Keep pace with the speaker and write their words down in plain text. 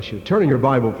Turn in your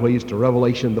Bible, please, to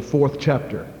Revelation, the 4th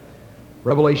chapter.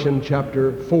 Revelation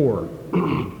chapter 4.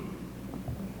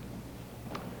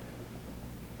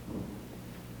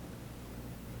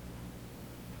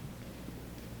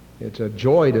 It's a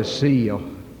joy to see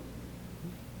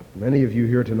many of you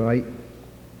here tonight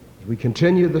as we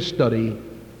continue the study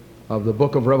of the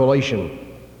book of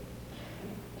Revelation.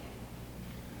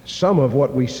 Some of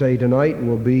what we say tonight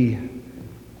will be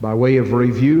by way of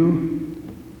review,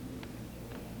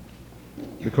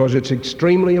 because it's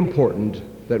extremely important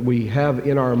that we have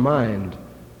in our mind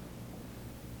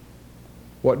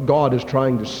what God is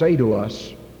trying to say to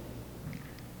us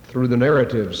through the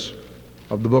narratives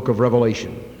of the book of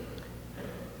Revelation.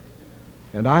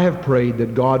 And I have prayed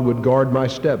that God would guard my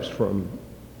steps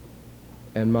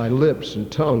and my lips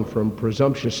and tongue from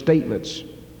presumptuous statements,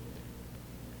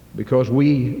 because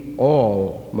we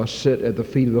all must sit at the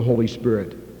feet of the Holy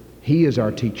Spirit. He is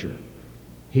our teacher.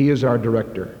 He is our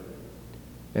director.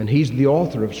 And He's the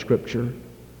author of Scripture.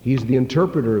 He's the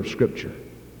interpreter of Scripture.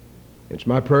 It's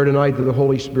my prayer tonight that the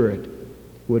Holy Spirit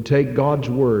would take God's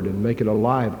Word and make it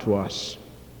alive to us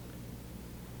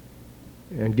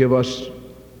and give us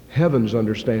heaven's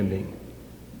understanding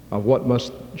of what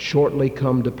must shortly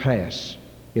come to pass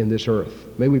in this earth.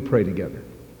 May we pray together.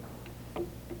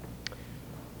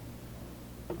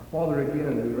 Father,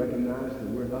 again, we recognize that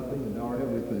we're nothing and Thou art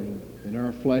everything. In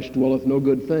our flesh dwelleth no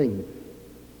good thing.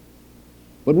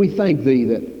 But we thank Thee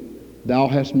that Thou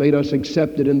hast made us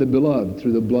accepted in the Beloved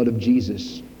through the blood of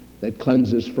Jesus that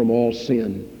cleanses from all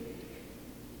sin.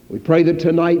 We pray that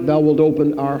tonight Thou wilt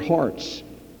open our hearts,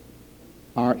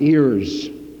 our ears,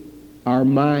 our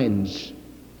minds,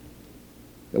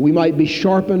 that we might be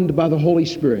sharpened by the Holy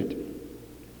Spirit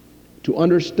to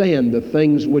understand the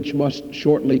things which must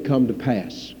shortly come to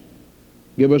pass.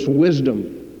 Give us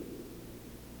wisdom.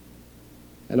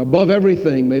 And above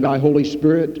everything, may Thy Holy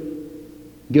Spirit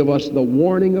give us the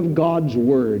warning of God's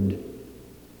Word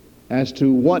as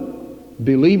to what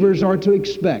believers are to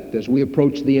expect as we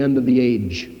approach the end of the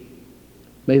age.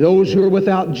 May those who are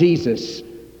without Jesus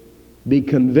be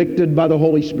convicted by the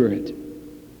Holy Spirit,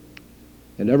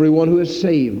 and everyone who is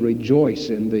saved rejoice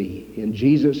in Thee. In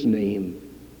Jesus' name,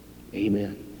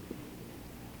 amen.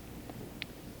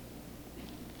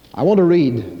 I want to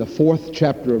read the 4th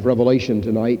chapter of Revelation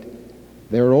tonight.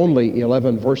 There are only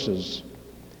 11 verses.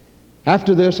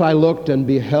 After this I looked, and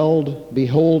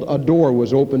behold, a door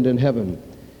was opened in heaven.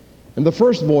 And the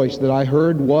first voice that I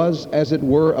heard was as it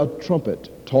were a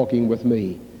trumpet talking with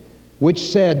me, which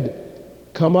said,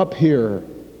 Come up here,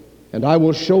 and I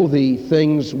will show thee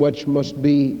things which must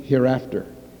be hereafter.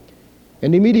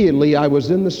 And immediately I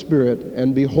was in the Spirit,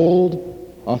 and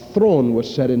behold, a throne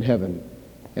was set in heaven,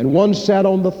 and one sat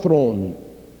on the throne,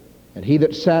 and he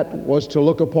that sat was to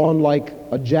look upon like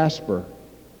a jasper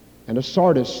and a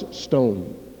sardius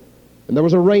stone. And there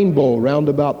was a rainbow round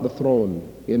about the throne,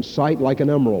 in sight like an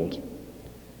emerald.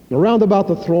 And around about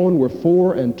the throne were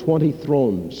 24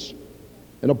 thrones,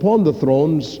 and upon the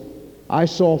thrones I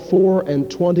saw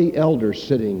 24 elders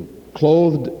sitting,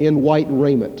 clothed in white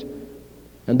raiment,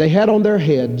 and they had on their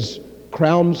heads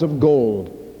crowns of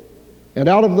gold. And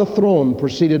out of the throne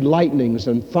proceeded lightnings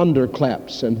and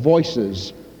thunderclaps and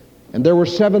voices. And there were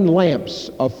 7 lamps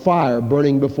of fire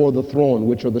burning before the throne,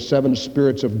 which are the 7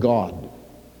 spirits of God.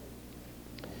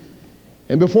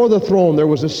 And before the throne there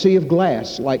was a sea of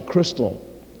glass like crystal.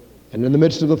 And in the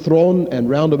midst of the throne and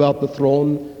round about the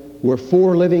throne were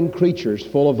 4 living creatures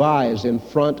full of eyes in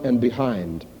front and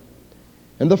behind.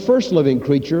 And the first living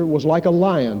creature was like a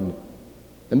lion,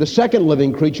 and the second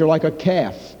living creature like a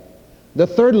calf. The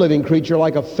third living creature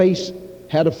had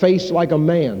a face like a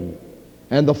man.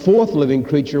 And the 4th living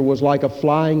creature was like a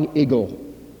flying eagle.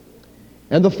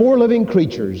 And the 4 living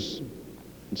creatures,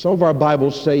 and some of our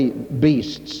Bibles say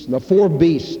beasts, the 4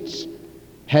 beasts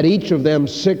had each of them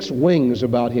 6 wings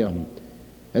about him.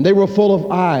 And they were full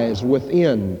of eyes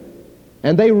within.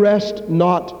 And they rest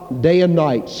not day and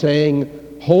night, saying,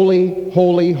 Holy,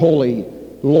 holy, holy,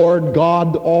 Lord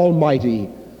God Almighty,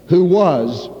 who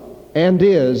was and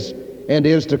is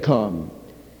to come.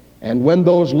 And when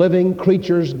those living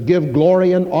creatures give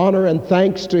glory and honor and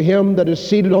thanks to Him that is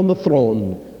seated on the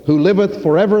throne, who liveth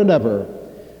forever and ever,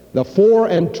 the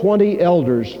 24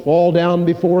 elders fall down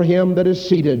before Him that is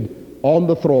seated on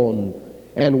the throne,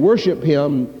 and worship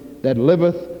Him that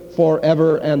liveth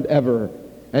forever and ever,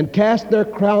 and cast their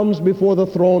crowns before the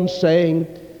throne, saying,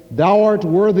 Thou art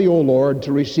worthy, O Lord,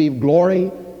 to receive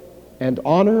glory and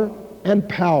honor and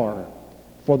power,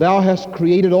 for Thou hast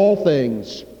created all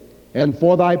things, and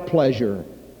for Thy pleasure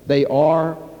they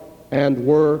are and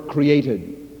were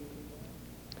created.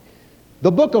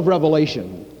 The book of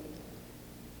Revelation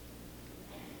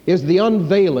is the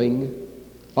unveiling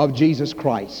of Jesus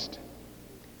Christ.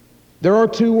 There are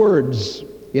two words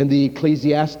in the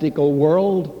ecclesiastical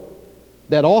world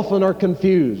that often are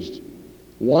confused.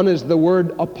 One is the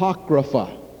word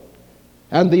apocrypha,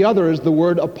 and the other is the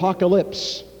word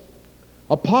apocalypse.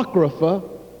 Apocrypha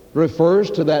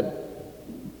refers to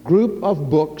that group of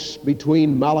books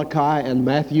between Malachi and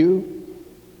Matthew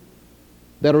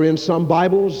that are in some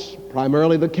Bibles,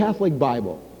 primarily the Catholic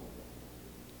Bible.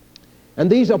 And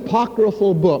these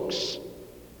apocryphal books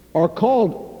are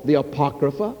called the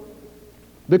Apocrypha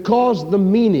because the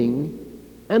meaning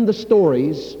and the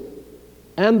stories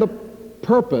and the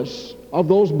purpose of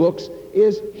those books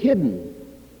is hidden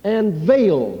and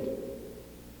veiled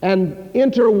and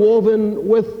interwoven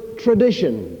with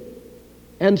tradition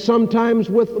and sometimes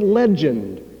with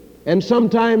legend and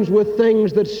sometimes with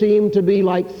things that seem to be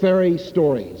like fairy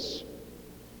stories.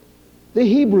 The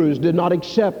Hebrews did not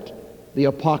accept the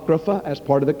Apocrypha as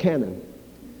part of the canon.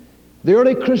 The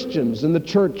early Christians in the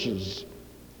churches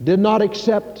did not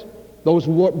accept those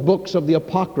books of the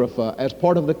Apocrypha as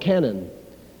part of the canon.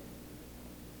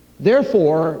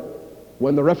 Therefore,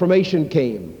 when the Reformation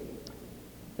came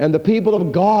and the people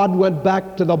of God went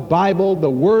back to the Bible, the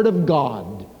Word of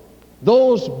God,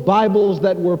 those Bibles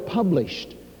that were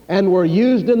published and were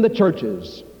used in the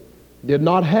churches did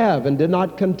not have and did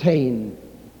not contain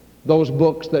those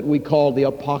books that we call the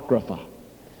Apocrypha.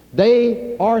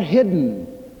 They are hidden,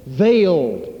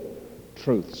 veiled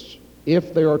truths,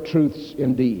 if they are truths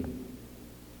indeed.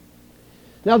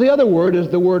 Now the other word is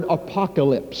the word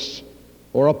apocalypse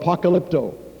or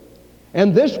apocalypto.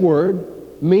 And this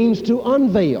word means to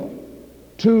unveil,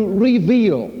 to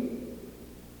reveal.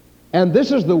 And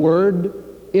this is the word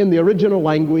in the original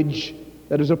language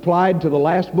that is applied to the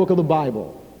last book of the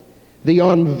Bible, the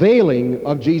unveiling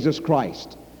of Jesus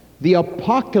Christ, the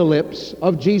apocalypse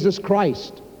of Jesus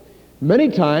Christ. Many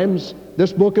times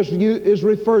this book is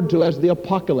referred to as the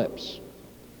Apocalypse.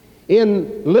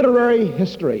 In literary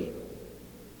history,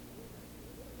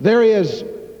 there is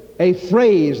a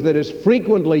phrase that is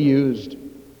frequently used,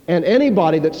 and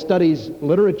anybody that studies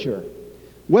literature,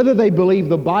 whether they believe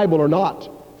the Bible or not,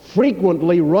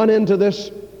 frequently run into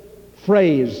this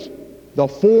phrase, the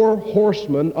four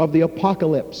horsemen of the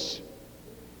apocalypse.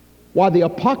 Why, the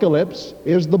apocalypse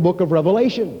is the book of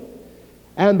Revelation,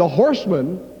 and the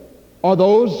horsemen are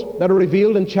those that are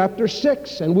revealed in chapter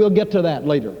 6, and we'll get to that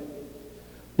later.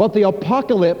 But the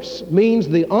apocalypse means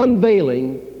the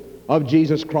unveiling of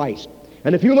Jesus Christ.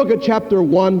 And if you look at chapter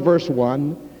 1, verse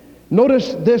 1,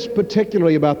 notice this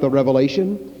particularly about the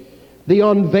revelation, the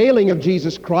unveiling of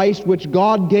Jesus Christ, which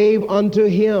God gave unto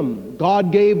him,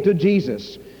 God gave to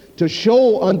Jesus, to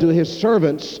show unto his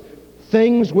servants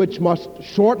things which must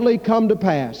shortly come to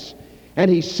pass.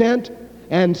 And he sent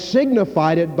and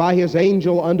signified it by his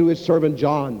angel unto his servant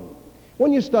John.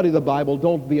 When you study the Bible,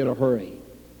 don't be in a hurry.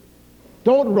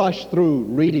 Don't rush through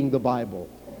reading the Bible.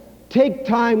 Take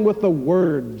time with the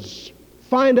words.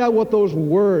 Find out what those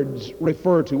words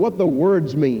refer to, what the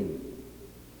words mean.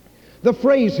 The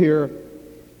phrase here,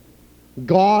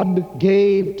 God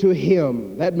gave to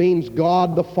him, that means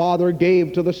God the Father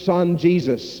gave to the Son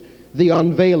Jesus the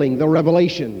unveiling, the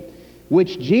revelation,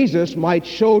 which Jesus might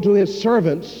show to his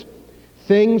servants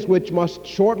things which must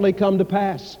shortly come to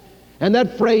pass. And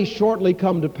that phrase, shortly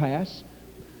come to pass,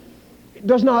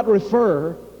 does not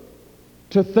refer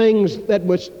to things that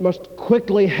must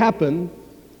quickly happen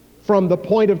from the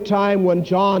point of time when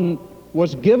John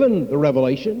was given the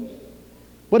revelation,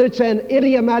 but it's an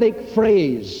idiomatic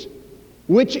phrase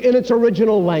which in its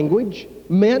original language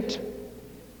meant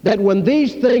that when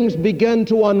these things begin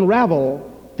to unravel,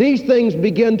 these things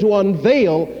begin to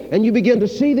unveil, and you begin to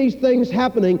see these things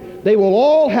happening, they will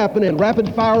all happen in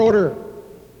rapid fire order.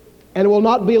 And it will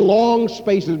not be long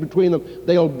spaces between them.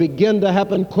 They'll begin to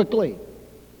happen quickly.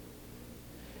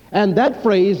 And that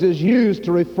phrase is used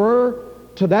to refer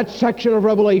to that section of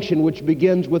Revelation which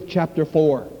begins with chapter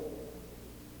 4.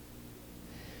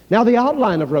 Now the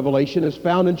outline of Revelation is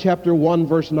found in chapter 1,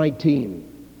 verse 19.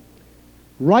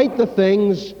 Write the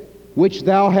things which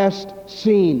thou hast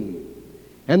seen,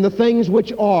 and the things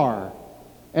which are,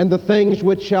 and the things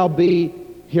which shall be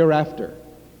hereafter.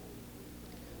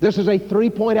 This is a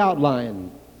three-point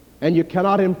outline, and you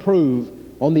cannot improve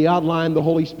on the outline the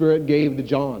Holy Spirit gave to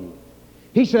John.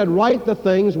 He said, write the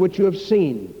things which you have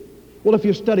seen. Well, if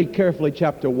you study carefully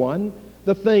chapter 1,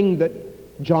 the thing that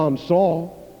John saw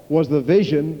was the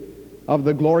vision of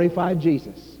the glorified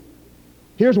Jesus.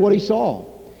 Here's what he saw.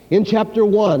 In chapter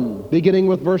 1, beginning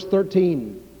with verse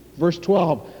 13, verse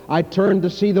 12, I turned to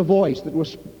see the voice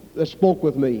that spoke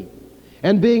with me.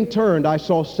 And being turned, I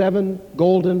saw 7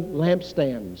 golden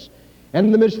lampstands. And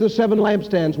in the midst of the 7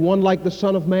 lampstands, one like the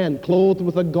Son of Man, clothed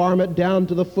with a garment down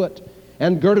to the foot,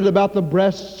 and girded about the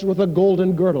breasts with a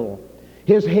golden girdle.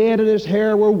 His head and his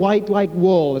hair were white like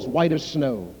wool, as white as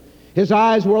snow. His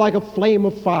eyes were like a flame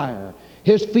of fire.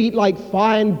 His feet like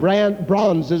fine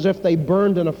bronze, as if they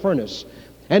burned in a furnace.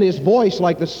 And his voice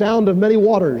like the sound of many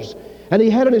waters. And he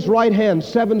had in his right hand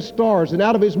 7 stars, and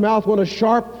out of his mouth went a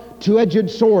sharp, two-edged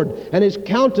sword. And his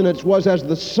countenance was as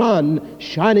the sun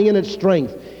shining in its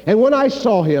strength. And when I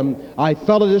saw him, I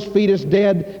fell at his feet as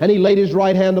dead, and he laid his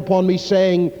right hand upon me,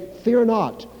 saying, Fear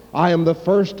not, I am the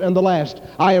first and the last.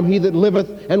 I am he that liveth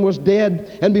and was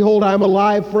dead, and behold, I am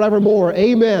alive forevermore.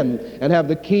 Amen. And have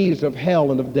the keys of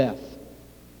hell and of death.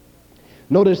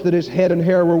 Notice that his head and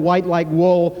hair were white like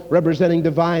wool, representing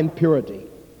divine purity.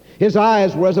 His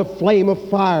eyes were as a flame of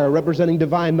fire, representing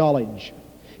divine knowledge.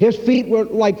 His feet were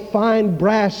like fine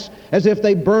brass, as if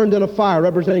they burned in a fire,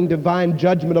 representing divine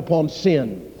judgment upon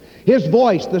sin. His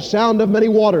voice, the sound of many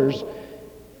waters,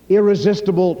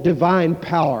 irresistible divine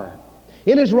power.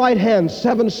 In his right hand,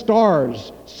 7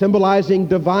 stars, symbolizing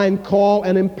divine call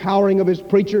and empowering of his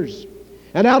preachers.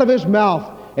 And out of his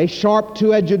mouth, a sharp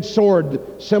two-edged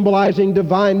sword, symbolizing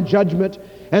divine judgment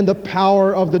and the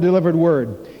power of the delivered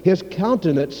word. His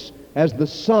countenance as the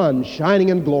sun shining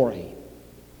in glory.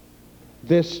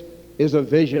 This is a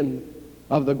vision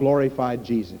of the glorified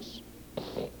Jesus.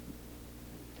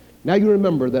 Now you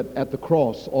remember that at the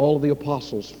cross, all of the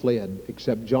apostles fled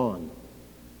except John.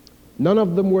 None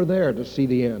of them were there to see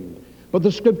the end. But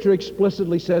the scripture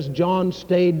explicitly says John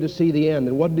stayed to see the end.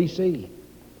 And what did he see?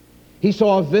 He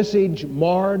saw a visage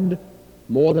marred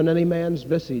more than any man's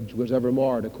visage was ever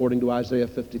marred, according to Isaiah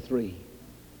 53.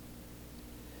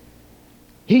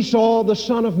 He saw the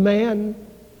Son of Man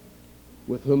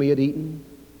with whom he had eaten,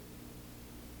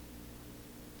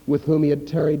 with whom he had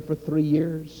tarried for 3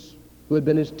 years, who had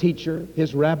been his teacher,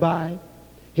 his rabbi,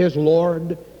 his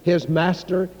Lord, his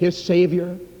master, his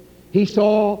Savior. He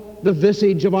saw the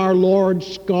visage of our Lord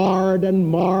scarred and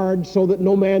marred so that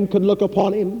no man could look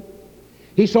upon him.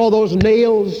 He saw those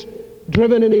nails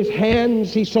driven in his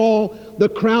hands. He saw the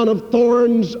crown of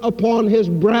thorns upon his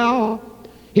brow.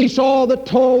 He saw the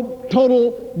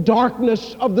total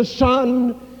darkness of the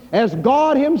sun as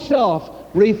God himself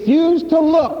refused to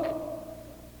look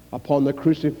upon the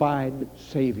crucified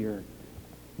Savior,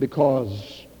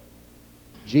 because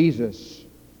Jesus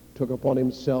took upon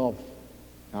himself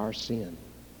our sin.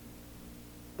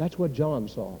 That's what John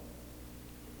saw.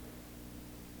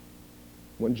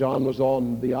 When John was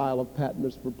on the Isle of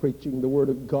Patmos for preaching the Word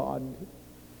of God,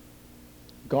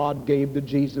 God gave to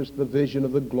Jesus the vision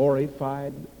of the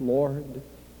glorified Lord,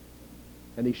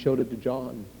 and he showed it to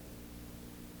John.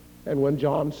 And when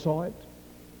John saw it,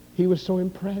 he was so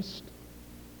impressed.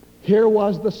 Here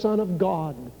was the Son of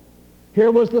God. Here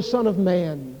was the Son of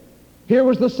Man. Here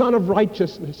was the Son of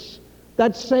righteousness.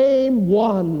 That same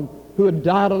one who had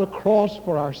died on a cross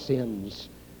for our sins.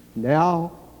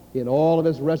 Now, in all of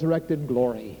his resurrected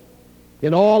glory,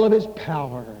 in all of his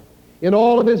power, in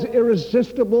all of his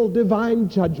irresistible divine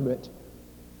judgment,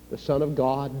 the Son of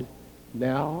God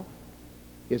now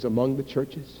is among the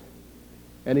churches.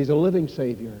 And he's a living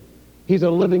Savior. He's a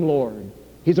living Lord.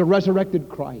 He's a resurrected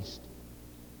Christ.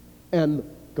 And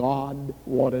God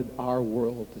wanted our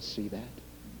world to see that.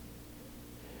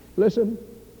 Listen,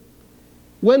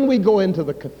 when we go into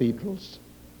the cathedrals,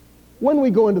 when we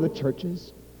go into the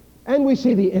churches, and we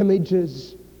see the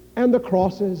images and the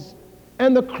crosses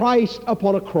and the Christ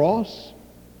upon a cross,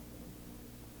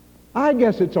 I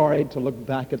guess it's all right to look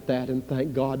back at that and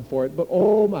thank God for it. But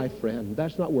oh, my friend,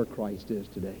 that's not where Christ is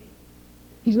today.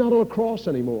 He's not on a cross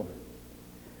anymore.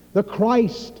 The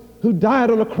Christ who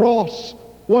died on a cross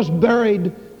was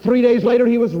buried. 3 days later,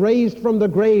 he was raised from the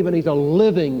grave, and he's a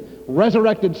living,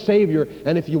 resurrected Savior.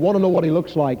 And if you want to know what he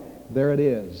looks like, there it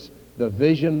is, the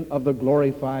vision of the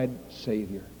glorified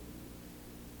Savior.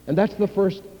 And that's the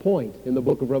first point in the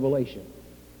book of Revelation.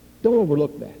 Don't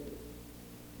overlook that.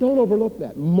 Don't overlook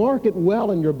that. Mark it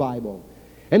well in your Bible.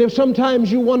 And if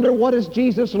sometimes you wonder, what is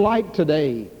Jesus like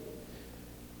today?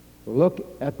 Look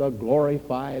at the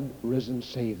glorified, risen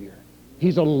Savior.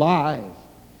 He's alive.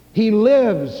 He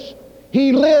lives.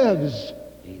 He lives.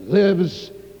 He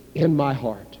lives in my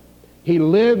heart. He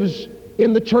lives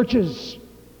in the churches,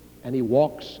 and he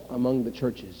walks among the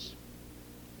churches.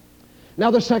 Now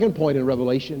the second point in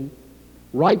Revelation,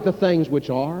 write the things which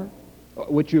are,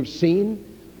 which you've seen,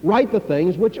 write the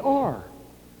things which are.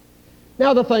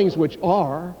 Now the things which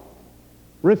are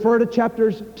refer to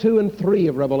chapters 2 and 3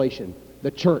 of Revelation,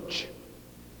 the church.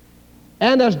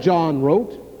 And as John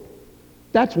wrote,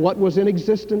 that's what was in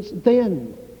existence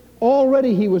then.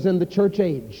 Already he was in the church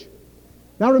age.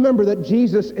 Now remember that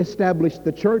Jesus established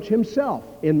the church himself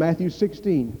in Matthew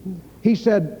 16. He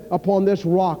said, upon this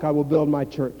rock I will build my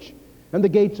church, and the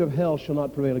gates of hell shall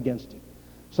not prevail against it.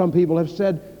 Some people have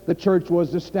said the church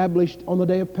was established on the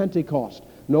day of Pentecost.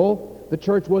 No, the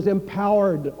church was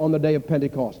empowered on the day of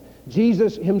Pentecost.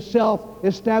 Jesus himself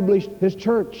established his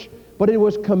church, but it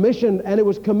was commissioned, and it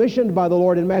was commissioned by the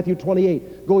Lord in Matthew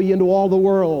 28. Go ye into all the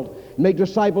world, and make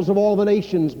disciples of all the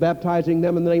nations, baptizing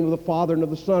them in the name of the Father and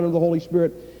of the Son and of the Holy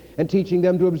Spirit, and teaching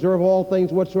them to observe all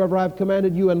things whatsoever I have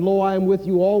commanded you, and lo, I am with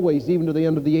you always, even to the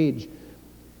end of the age.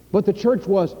 But the church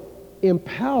was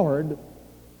empowered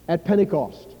at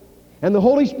Pentecost. And the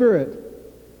Holy Spirit,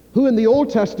 who in the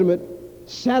Old Testament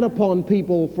sat upon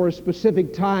people for a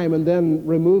specific time and then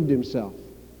removed himself,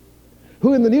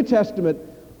 who in the New Testament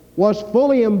was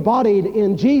fully embodied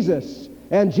in Jesus,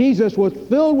 and Jesus was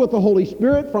filled with the Holy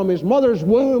Spirit from his mother's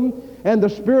womb, and the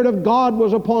Spirit of God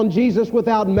was upon Jesus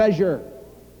without measure.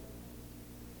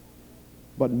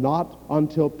 But not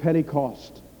until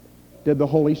Pentecost did the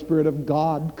Holy Spirit of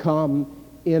God come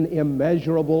in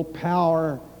immeasurable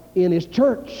power in his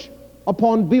church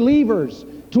upon believers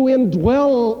to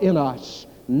indwell in us,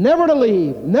 never to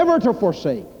leave, never to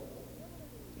forsake.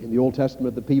 In the Old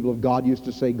Testament, the people of God used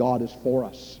to say, God is for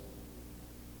us.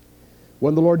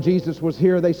 When the Lord Jesus was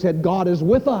here, they said, God is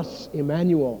with us,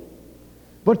 Emmanuel.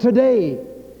 But today,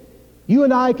 you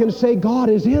and I can say, God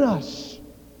is in us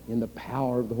in the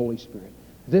power of the Holy Spirit.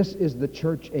 This is the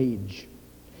church age.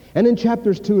 And in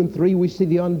chapters 2 and 3, we see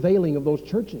the unveiling of those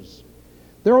churches.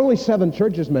 There are only 7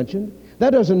 churches mentioned. That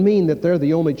doesn't mean that they're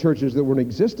the only churches that were in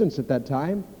existence at that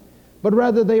time, but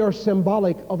rather they are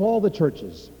symbolic of all the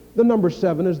churches. The number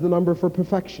 7 is the number for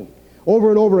perfection. Over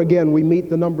and over again, we meet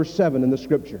the number 7 in the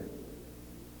Scripture.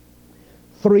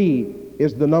 3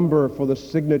 is the number for the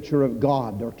signature of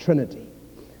God, or Trinity.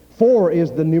 4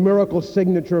 is the numerical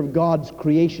signature of God's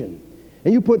creation.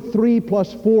 And you put 3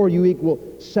 plus 4, you equal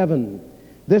 7.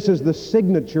 This is the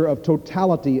signature of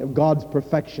totality of God's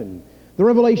perfection. The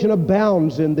revelation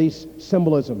abounds in these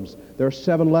symbolisms. There are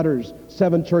 7 letters,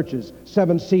 7 churches,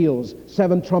 7 seals,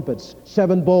 7 trumpets,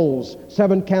 7 bowls,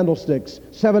 7 candlesticks,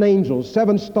 7 angels,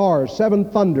 7 stars,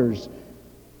 7 thunders.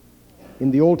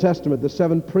 In the Old Testament, the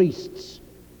 7 priests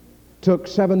took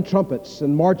 7 trumpets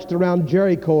and marched around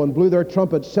Jericho and blew their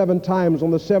trumpets 7 times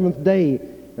on the 7th day,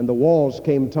 and the walls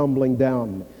came tumbling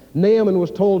down. Naaman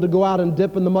was told to go out and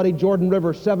dip in the muddy Jordan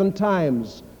River 7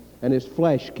 times, and his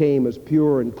flesh came as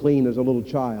pure and clean as a little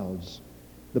child's.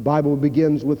 The Bible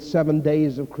begins with 7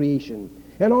 days of creation.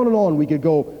 And on we could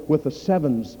go with the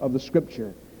 7s of the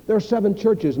Scripture. There are 7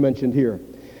 churches mentioned here.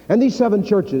 And these 7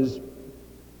 churches,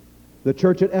 the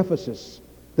church at Ephesus,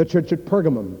 the church at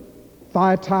Pergamum,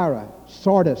 Thyatira,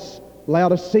 Sardis,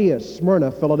 Laodicea,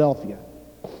 Smyrna, Philadelphia.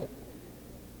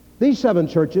 These 7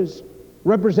 churches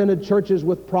represented churches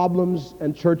with problems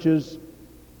and churches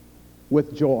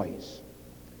with joys.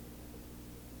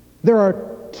 There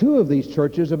are 2 of these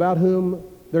churches about whom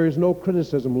there is no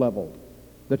criticism leveled.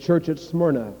 The church at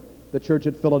Smyrna, the church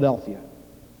at Philadelphia.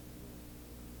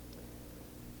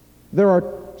 There are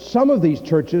some of these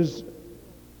churches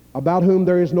about whom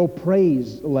there is no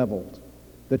praise leveled.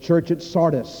 The church at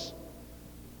Sardis,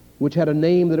 which had a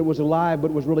name that it was alive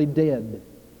but was really dead.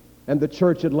 And the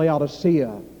church at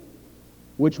Laodicea,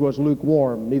 which was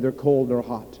lukewarm, neither cold nor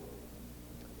hot.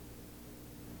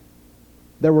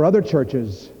 There were other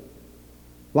churches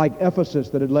like Ephesus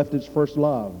that had left its first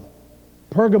love.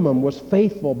 Pergamum was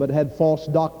faithful but had false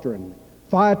doctrine.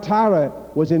 Thyatira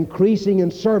was increasing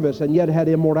in service and yet had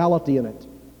immorality in it.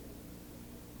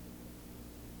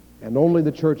 And only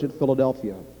the church at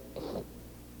Philadelphia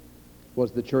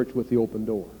was the church with the open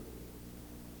door.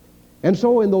 And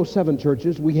so in those 7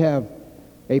 churches we have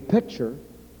a picture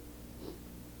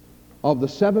of the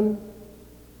 7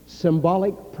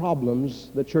 symbolic problems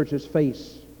that churches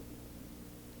face.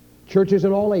 Churches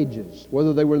in all ages,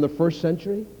 whether they were in the first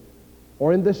century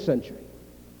or in this century.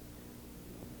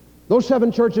 Those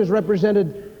 7 churches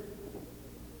represented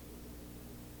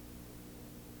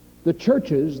the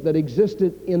churches that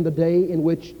existed in the day in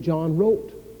which John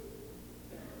wrote.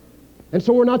 And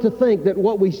so we're not to think that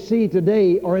what we see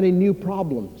today are any new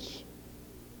problems.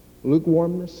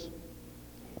 Lukewarmness,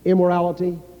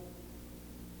 immorality,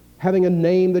 having a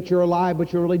name that you're alive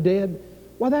but you're really dead.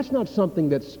 Well, that's not something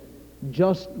that's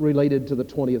just related to the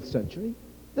 20th century.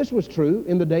 This was true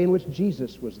in the day in which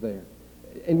Jesus was there,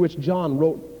 in which John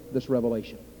wrote this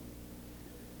revelation.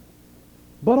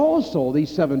 But also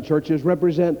these 7 churches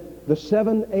represent the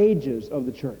 7 ages of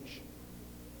the church.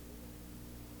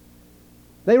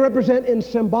 They represent in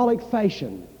symbolic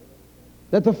fashion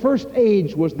that the first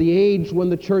age was the age when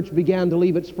the church began to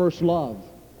leave its first love.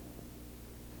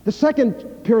 The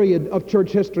second period of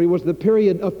church history was the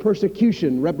period of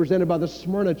persecution, represented by the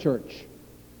Smyrna church.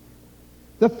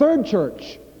 The third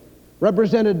church,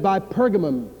 represented by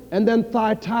Pergamum, and then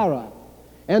Thyatira,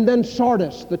 and then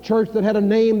Sardis, the church that had a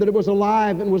name that it was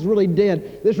alive and was really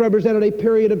dead. This represented a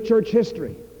period of church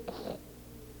history.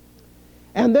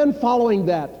 And then following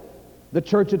that, the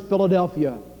church at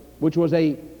Philadelphia, which was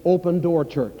a open door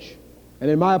church. And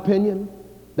in my opinion,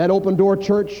 that open door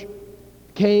church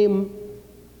came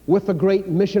with the great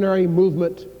missionary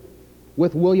movement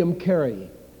with William Carey,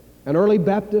 an early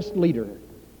Baptist leader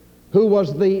who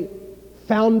was the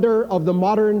founder of the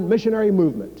modern missionary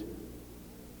movement.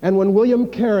 And when William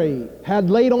Carey had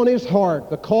laid on his heart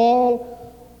the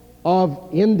call of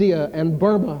India and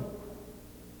Burma,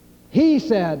 he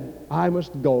said, I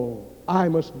must go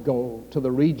to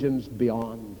the regions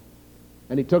beyond.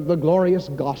 And he took the glorious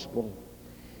gospel.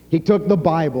 He took the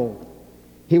Bible.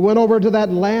 He went over to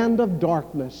that land of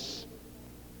darkness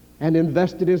and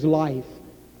invested his life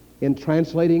in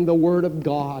translating the Word of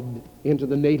God into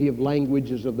the native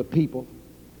languages of the people.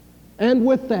 And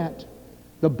with that,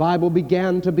 the Bible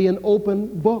began to be an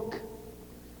open book.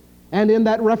 And in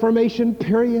that Reformation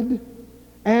period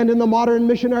and in the modern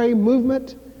missionary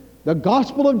movement, the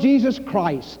gospel of Jesus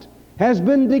Christ has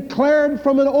been declared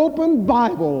from an open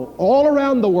Bible all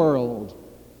around the world.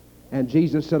 And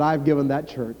Jesus said, I've given that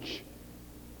church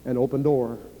an open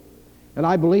door. And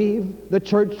I believe the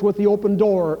church with the open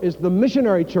door is the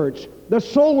missionary church, the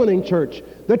soul-winning church,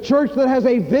 the church that has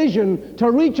a vision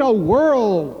to reach a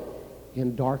world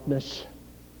in darkness.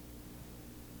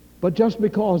 But just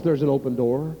because there's an open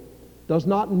door does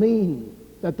not mean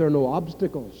that there are no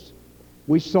obstacles.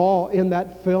 We saw in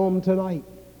that film tonight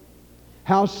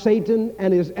how Satan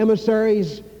and his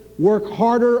emissaries work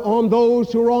harder on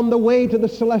those who are on the way to the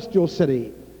celestial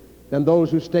city than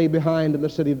those who stay behind in the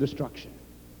city of destruction.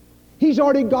 He's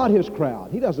already got his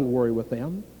crowd. He doesn't worry with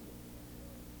them.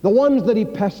 The ones that he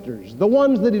pesters, the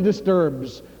ones that he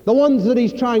disturbs, the ones that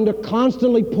he's trying to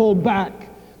constantly pull back,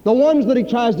 the ones that he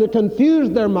tries to confuse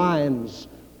their minds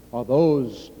are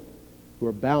those who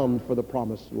are bound for the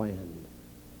promised land.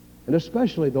 And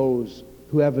especially those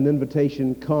who have an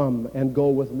invitation, come and go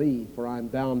with me, for I am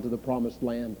bound to the promised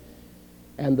land.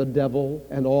 And the devil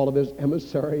and all of his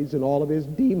emissaries and all of his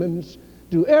demons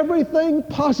do everything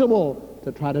possible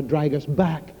to try to drag us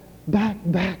back.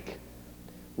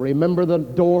 Remember the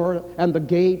door and the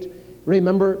gate.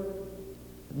 Remember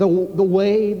the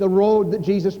way, the road that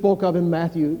Jesus spoke of in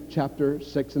Matthew chapter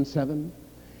 6 and 7.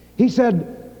 He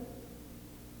said,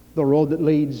 the road that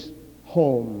leads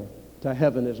home to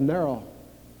heaven is narrow.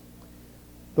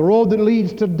 The road that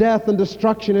leads to death and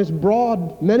destruction is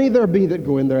broad. Many there be that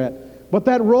go in thereat. But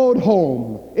that road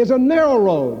home is a narrow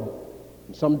road.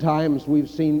 And sometimes we've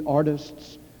seen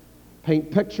artists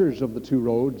paint pictures of the two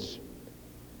roads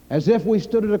as if we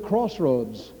stood at a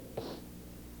crossroads.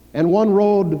 And one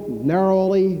road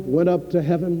narrowly went up to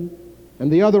heaven,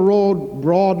 and the other road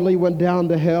broadly went down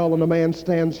to hell, and a man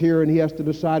stands here and he has to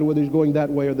decide whether he's going that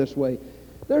way or this way.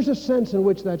 There's a sense in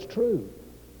which that's true.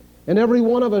 And every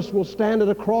one of us will stand at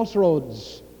a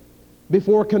crossroads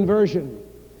before conversion.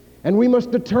 And we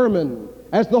must determine,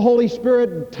 as the Holy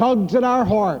Spirit tugs at our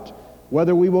heart,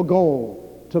 whether we will go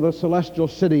to the celestial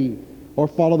city or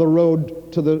follow the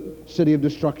road to the city of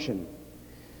destruction.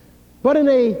 But in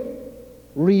a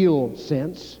real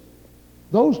sense,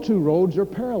 those two roads are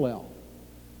parallel.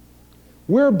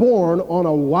 We're born on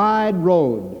a wide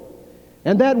road,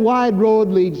 and that wide road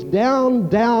leads down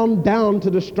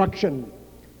to destruction.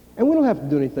 And we don't have to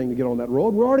do anything to get on that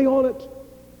road. We're already on it.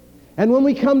 And when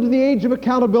we come to the age of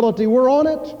accountability, we're on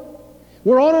it.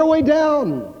 We're on our way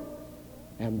down.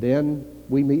 And then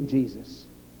we meet Jesus.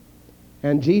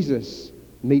 And Jesus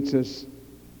meets us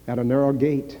at a narrow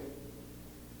gate.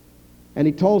 And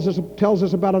he tells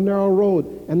us about a narrow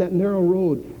road. And that narrow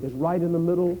road is right in the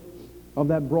middle of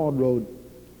that broad road.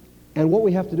 And what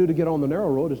we have to do to get on the narrow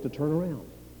road is to turn around,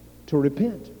 to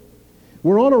repent.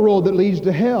 We're on a road that leads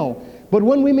to hell. But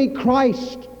when we meet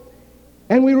Christ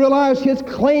and we realize his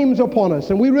claims upon us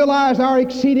and we realize our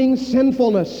exceeding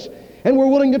sinfulness and we're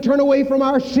willing to turn away from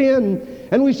our sin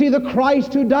and we see the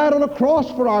Christ who died on a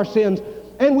cross for our sins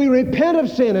and we repent of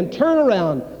sin and turn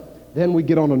around, then we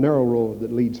get on a narrow road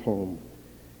that leads home.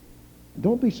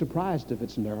 Don't be surprised if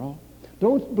it's narrow.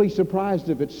 Don't be surprised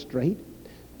if it's straight.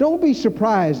 Don't be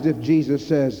surprised if Jesus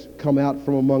says, come out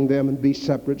from among them and be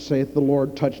separate, saith the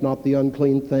Lord, touch not the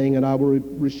unclean thing, and I will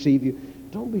receive you.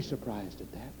 Don't be surprised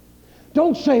at that.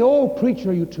 Don't say, oh,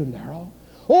 preacher, you're too narrow.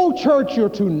 Oh, church, you're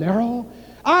too narrow.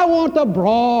 I want the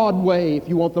broad way. If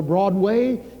you want the broad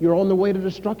way, you're on the way to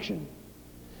destruction.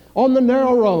 On the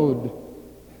narrow road,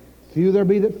 Few there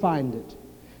be that find it.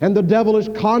 And the devil is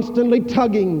constantly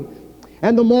tugging,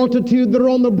 and the multitude that are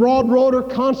on the broad road are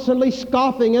constantly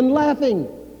scoffing and laughing.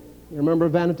 You remember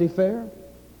Vanity Fair?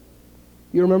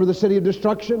 You remember the city of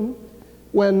destruction?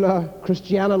 When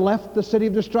Christiana left the city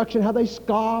of destruction, how they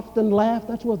scoffed and laughed.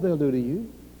 That's what they'll do to you.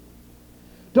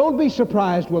 Don't be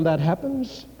surprised when that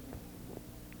happens.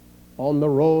 On the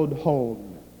road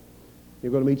home,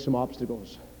 you're going to meet some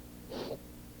obstacles.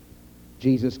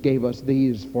 Jesus gave us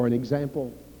these for an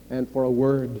example and for a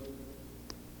word.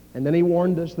 And then he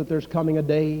warned us that there's coming a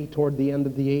day toward the end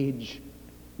of the age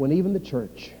when even the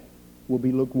church will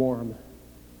be lukewarm.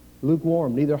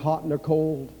 Lukewarm, neither hot nor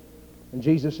cold. And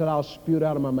Jesus said, I'll spew it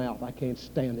out of my mouth. I can't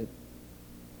stand it.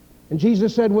 And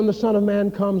Jesus said, when the Son of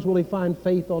Man comes, will he find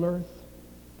faith on earth?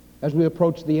 As we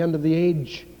approach the end of the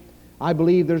age, I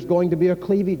believe there's going to be a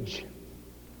cleavage.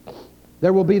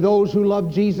 There will be those who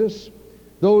love Jesus,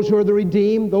 those who are the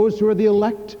redeemed, those who are the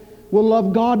elect, will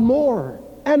love God more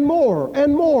and more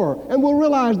and more, and will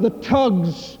realize the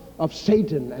tugs of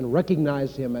Satan and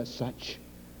recognize him as such.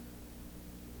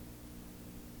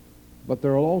 But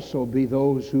there will also be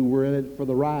those who were in it for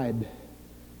the ride,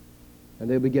 and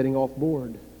they'll be getting off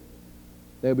board.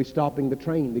 They'll be stopping the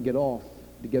train to get off,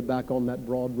 to get back on that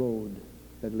broad road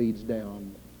that leads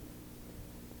down.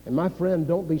 And my friend,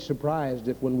 don't be surprised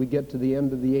if when we get to the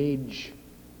end of the age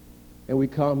and we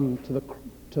come to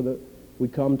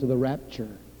the rapture,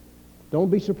 don't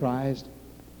be surprised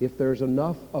if there's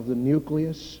enough of the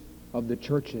nucleus of the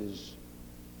churches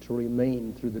to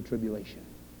remain through the tribulation.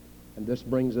 And this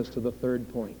brings us to the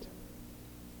third point.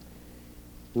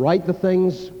 Write the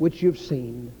things which you've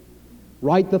seen.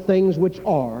 Write the things which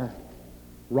are.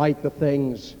 Write the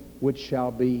things which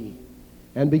shall be.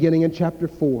 And beginning in chapter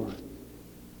 4,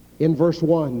 in verse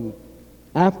 1,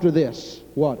 after this,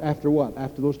 what? After what?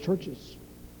 After those churches.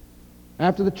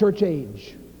 After the church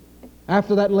age.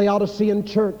 After that Laodicean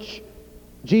church.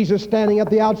 Jesus standing at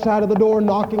the outside of the door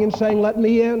knocking and saying, let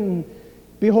me in.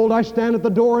 Behold, I stand at the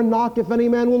door and knock. If any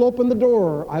man will open the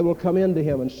door, I will come in to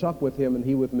him and sup with him and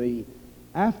he with me.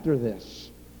 After this,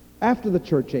 after the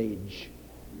church age,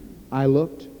 I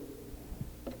looked,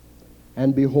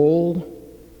 and behold,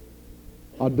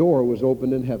 a door was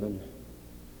opened in heaven.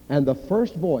 And the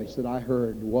first voice that I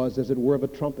heard was as it were of a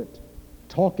trumpet,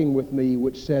 talking with me,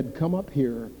 which said, come up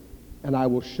here, and I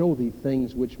will show thee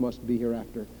things which must be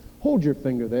hereafter. Hold your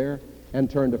finger there and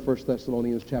turn to 1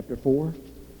 Thessalonians chapter 4.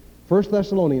 1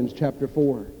 Thessalonians chapter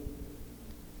 4,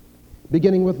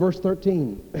 beginning with verse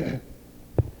 13.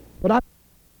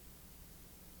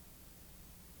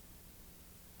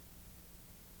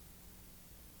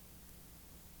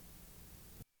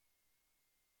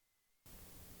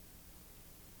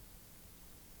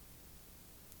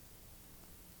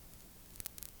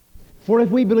 For if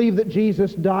we believe that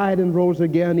Jesus died and rose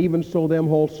again, even so them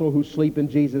also who sleep in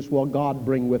Jesus will God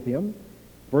bring with him.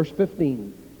 Verse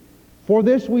 15. For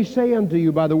this we say unto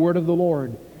you by the word of the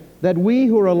Lord, that we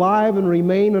who are alive and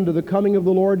remain unto the coming of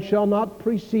the Lord shall not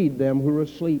precede them who are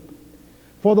asleep.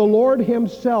 For the Lord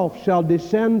himself shall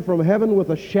descend from heaven with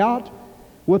a shout,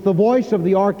 with the voice of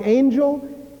the archangel,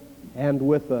 and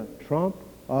with the trump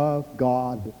of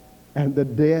God. And the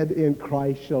dead in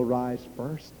Christ shall rise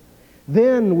first.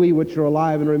 Then we which are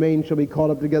alive and remain shall be caught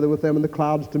up together with them in the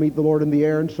clouds to meet the Lord in the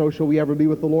air, and so shall we ever be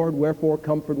with the Lord. Wherefore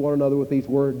comfort one another with these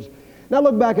words. Now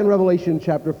look back in Revelation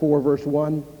chapter 4, verse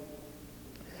 1.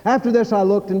 After this I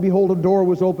looked, and behold, a door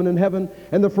was opened in heaven,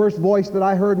 and the first voice that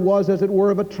I heard was as it were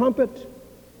of a trumpet.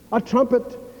 A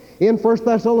trumpet. In 1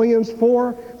 Thessalonians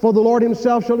 4, for the Lord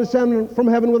himself shall descend from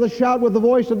heaven with a shout, with the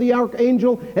voice of the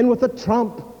archangel, and with the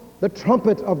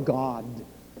trumpet of God.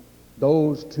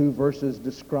 Those two verses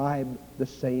describe the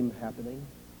same happening.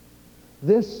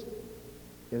 This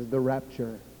is the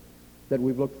rapture that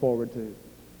we've looked forward to.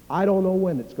 I don't know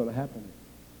when it's going to happen,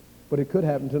 but it could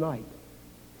happen tonight.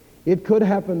 It could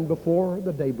happen before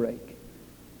the daybreak.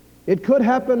 It could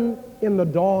happen in the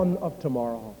dawn of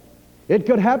tomorrow. It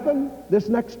could happen this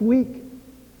next week.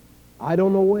 I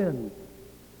don't know when.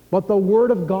 But the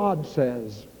Word of God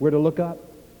says we're to look up,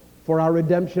 for our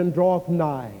redemption draweth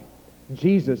nigh.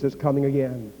 Jesus is coming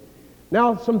again.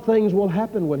 Now, some things will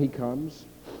happen when he comes.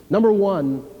 Number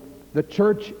one, the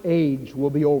church age will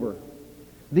be over.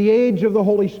 The age of the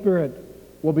Holy Spirit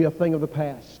will be a thing of the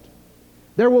past.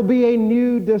 There will be a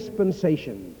new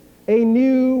dispensation, a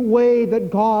new way that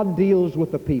God deals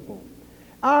with the people.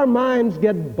 Our minds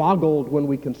get boggled when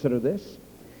we consider this.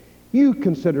 You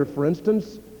consider, for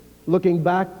instance, looking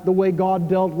back the way God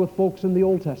dealt with folks in the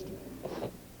Old Testament.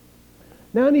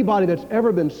 Now, anybody that's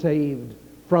ever been saved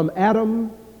from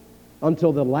Adam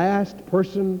until the last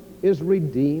person is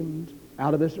redeemed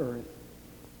out of this earth,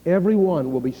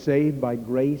 Everyone will be saved by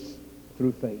grace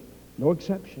through faith. No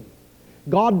exception.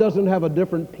 God doesn't have a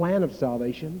different plan of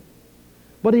salvation,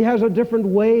 but He has a different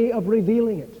way of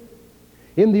revealing it.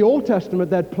 In the Old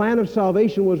Testament, that plan of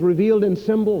salvation was revealed in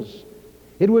symbols.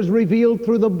 It was revealed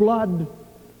through the blood,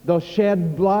 the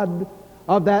shed blood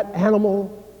of that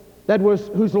animal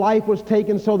whose life was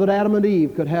taken so that Adam and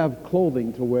Eve could have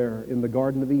clothing to wear in the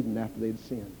Garden of Eden after they'd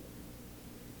sinned.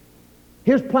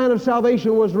 His plan of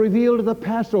salvation was revealed at the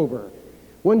Passover,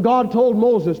 when God told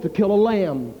Moses to kill a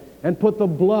lamb and put the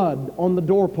blood on the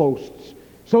doorposts,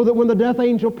 so that when the death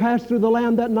angel passed through the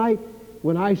land that night,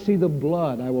 when I see the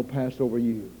blood, I will pass over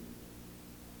you.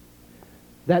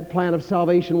 That plan of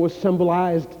salvation was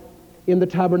symbolized in the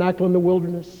tabernacle in the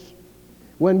wilderness,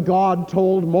 when God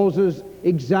told Moses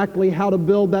exactly how to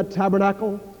build that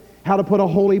tabernacle, how to put a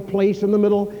holy place in the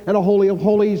middle and a holy of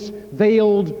holies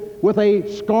veiled with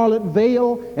a scarlet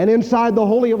veil, and inside the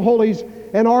holy of holies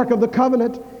an ark of the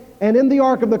covenant, and in the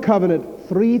ark of the covenant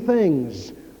 3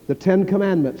 things: the 10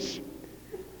 commandments,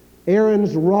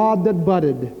 Aaron's rod that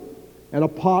budded, and a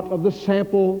pot of the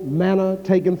sample manna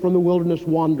taken from the wilderness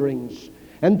wanderings.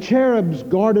 And cherubs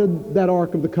guarded that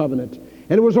ark of the covenant,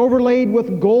 and it was overlaid with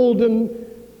a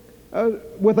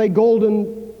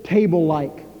golden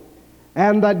table-like,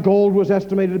 and that gold was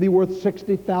estimated to be worth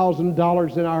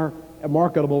 $60,000 in our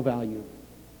marketable value.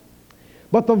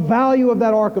 But the value of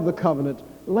that ark of the covenant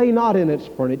lay not in its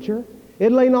furniture,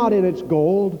 it lay not in its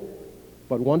gold,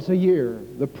 but once a year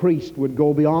the priest would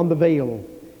go beyond the veil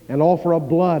and offer a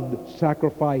blood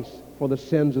sacrifice for the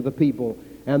sins of the people.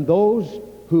 And those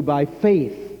who by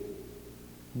faith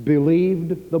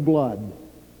believed the blood,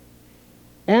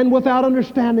 and without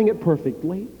understanding it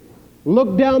perfectly,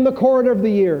 looked down the corridor of the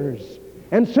years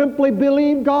and simply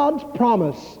believed God's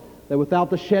promise that without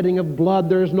the shedding of blood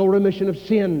there is no remission of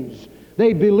sins.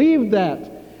 They believed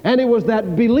that, and it was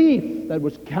that belief that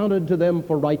was counted to them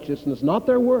for righteousness, not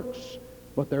their works,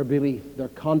 but their belief, their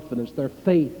confidence, their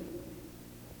faith.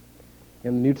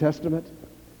 In the New Testament,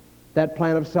 that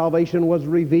plan of salvation was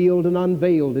revealed and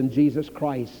unveiled in Jesus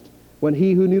Christ, when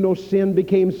He who knew no sin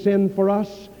became sin for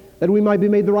us, that we might be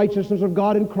made the righteousness of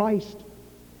God in Christ.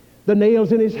 The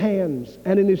nails in His hands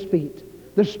and in His feet,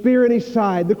 the spear in His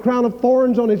side, the crown of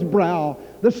thorns on His brow,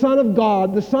 the Son of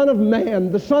God, the Son of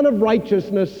Man, the Son of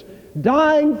righteousness,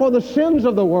 dying for the sins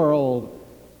of the world.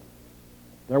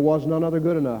 There was none other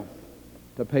good enough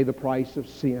to pay the price of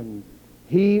sin.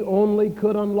 He only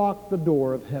could unlock the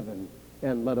door of heaven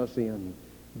and let us in.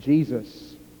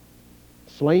 Jesus,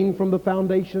 slain from the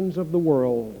foundations of the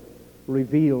world,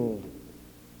 revealed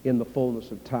in the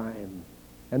fullness of time.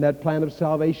 And that plan of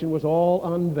salvation was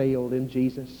all unveiled in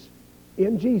Jesus.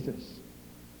 In Jesus.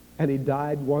 And He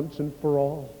died once and for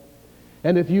all.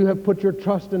 And if you have put your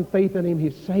trust and faith in Him, He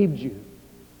saved you.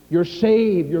 You're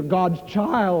saved. You're God's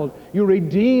child. You're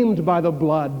redeemed by the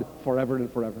blood forever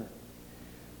and forever.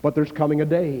 But there's coming a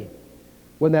day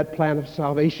when that plan of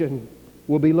salvation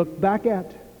will be looked back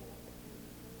at.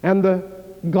 And the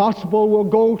gospel will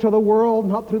go to the world,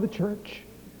 not through the church.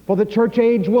 For the church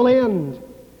age will end.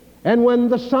 And when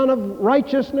the Son of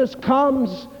righteousness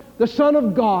comes, the Son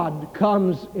of God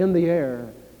comes in the air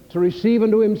to receive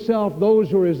unto Himself those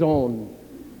who are His own.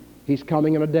 He's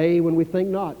coming in a day when we think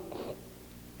not.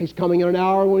 He's coming in an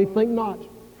hour when we think not.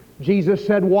 Jesus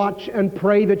said, "Watch and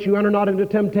pray that you enter not into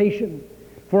temptation.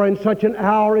 For in such an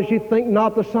hour as you think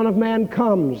not, the Son of Man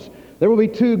comes. There will be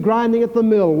 2 grinding at the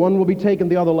mill. One will be taken,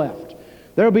 the other left.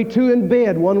 There will be 2 in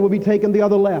bed. One will be taken, the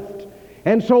other left.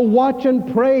 And so watch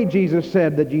and pray," Jesus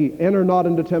said, "that ye enter not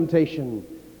into temptation."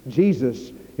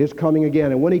 Jesus is coming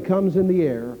again. And when He comes in the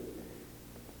air,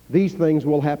 these things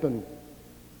will happen.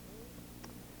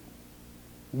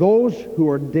 Those who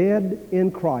are dead in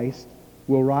Christ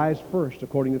will rise first,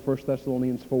 according to 1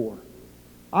 Thessalonians 4.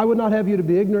 I would not have you to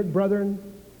be ignorant, brethren,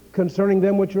 concerning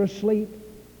them which are asleep.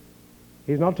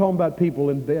 He's not talking about people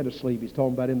in bed asleep. He's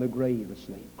talking about in the grave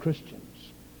asleep. Christians.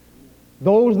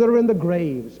 Those that are in the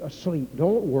graves asleep,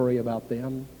 don't worry about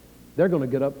them. They're going to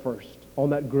get up first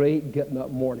on that great getting up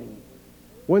morning.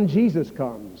 When Jesus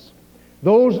comes,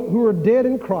 those who are dead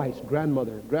in Christ,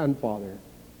 grandmother, grandfather,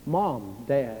 mom,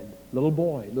 dad, little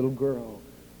boy, little girl,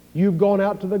 you've gone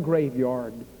out to the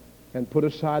graveyard and put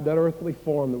aside that earthly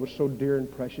form that was so dear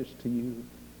and precious to you.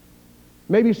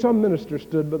 Maybe some minister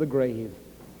stood by the grave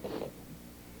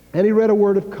and he read a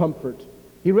word of comfort.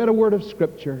 He read a word of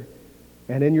Scripture.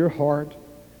 And in your heart,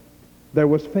 there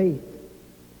was faith.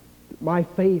 My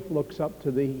faith looks up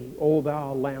to Thee, O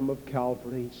Thou Lamb of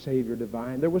Calvary, Savior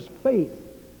divine. There was faith.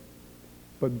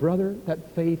 But brother,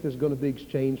 that faith is going to be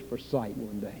exchanged for sight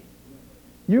one day.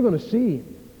 You're going to see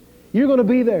Him. You're going to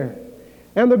be there.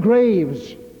 And the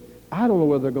graves I don't know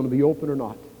whether they're going to be open or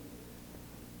not.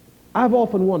 I've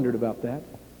often wondered about that.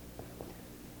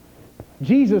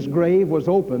 Jesus' grave was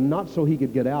open not so he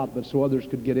could get out, but so others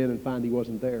could get in and find he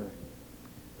wasn't there.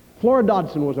 Flora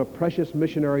Dodson was a precious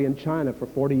missionary in China for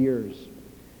 40 years.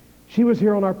 She was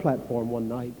here on our platform one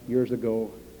night years ago.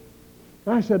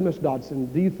 And I said, Miss Dodson,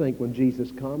 do you think when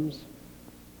Jesus comes,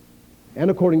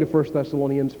 and according to 1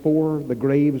 Thessalonians 4, the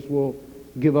graves will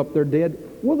give up their dead,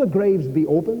 will the graves be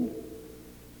opened?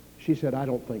 She said, I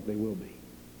don't think they will be.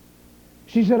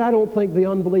 She said, I don't think the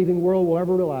unbelieving world will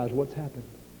ever realize what's happened.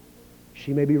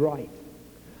 She may be right.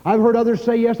 I've heard others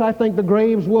say, yes, I think the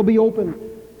graves will be open.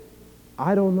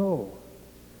 I don't know.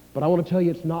 But I want to tell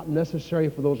you, it's not necessary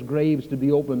for those graves to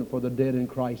be open for the dead in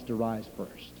Christ to rise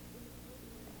first.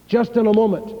 Just in a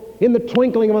moment, in the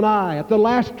twinkling of an eye, at the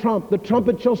last trump, the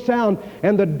trumpet shall sound,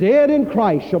 and the dead in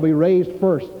Christ shall be raised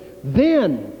first.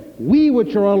 Then we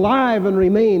which are alive and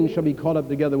remain shall be caught up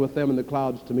together with them in the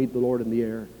clouds to meet the Lord in the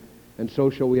air. And so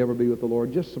shall we ever be with the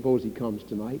Lord. Just suppose he comes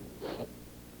tonight.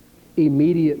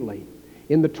 Immediately,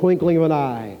 in the twinkling of an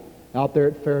eye, out there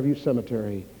at Fairview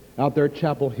Cemetery, out there at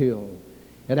Chapel Hill,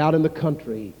 and out in the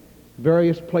country,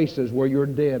 various places where your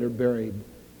dead are buried,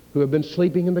 who have been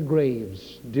sleeping in the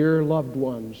graves, dear loved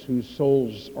ones whose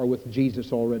souls are with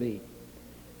Jesus already.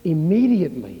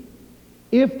 Immediately,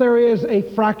 if there is a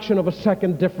fraction of a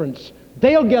second difference,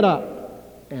 they'll get up,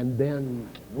 and then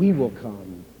we will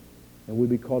come, and we'll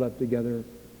be caught up together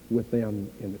with them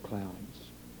in the clouds.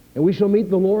 And we shall meet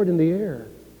the Lord in the air.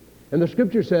 And the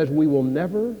Scripture says we will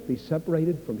never be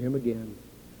separated from him again.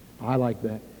 I like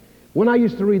that. When I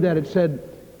used to read that, it said,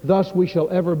 thus we shall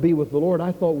ever be with the Lord.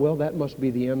 I thought, well, that must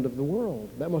be the end of the world.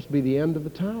 That must be the end of the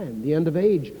time, the end of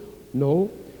age.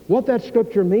 No. What that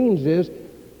Scripture means is,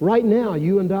 right now,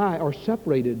 you and I are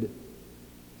separated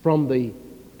from the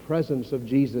presence of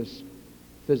Jesus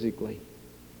physically.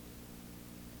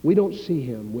 We don't see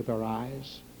him with our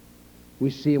eyes.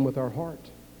 We see him with our heart.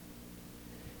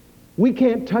 We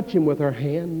can't touch him with our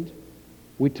hand.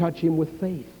 We touch him with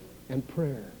faith and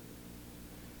prayer.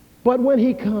 But when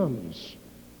he comes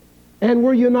and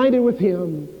we're united with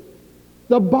him,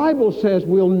 the Bible says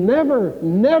we'll never,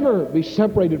 never be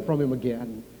separated from him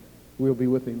again. We'll be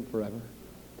with him forever.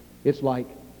 It's like,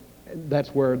 that's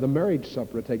where the marriage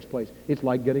supper takes place. It's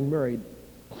like getting married.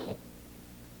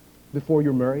 Before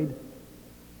you're married,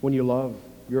 when you love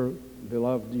your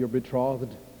beloved, your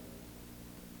betrothed,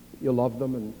 you love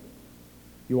them and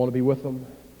you want to be with them.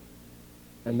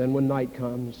 And then when night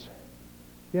comes,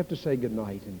 you have to say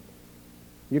goodnight, and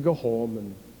you go home,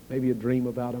 and maybe you dream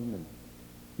about them, and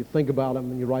you think about them,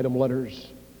 and you write them letters.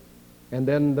 And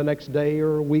then the next day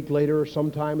or a week later or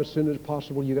sometime as soon as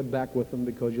possible, you get back with them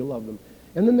because you love them.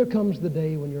 And then there comes the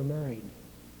day when you're married,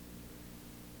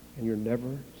 and you're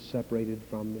never separated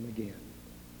from them again.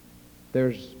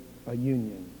 There's a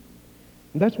union.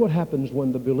 And that's what happens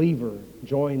when the believer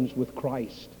joins with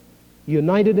Christ,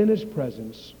 united in his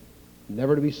presence,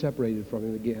 never to be separated from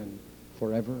him again,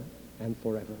 forever and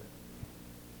forever.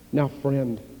 Now,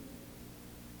 friend,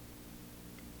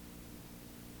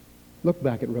 look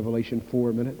back at Revelation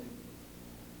 4 a minute.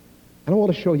 And I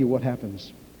want to show you what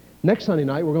happens. Next Sunday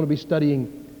night, we're going to be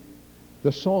studying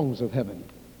the songs of heaven,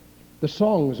 the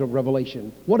songs of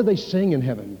Revelation. What do they sing in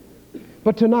heaven?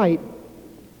 But tonight,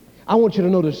 I want you to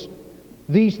notice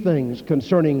these things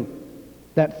concerning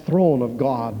that throne of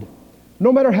God.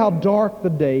 No matter how dark the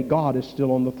day, God is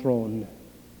still on the throne.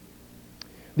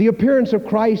 The appearance of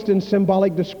Christ in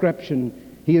symbolic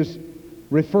description, he is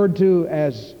referred to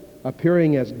as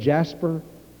appearing as jasper,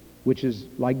 which is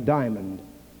like diamond,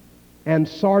 and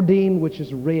sardine, which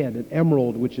is red, and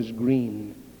emerald, which is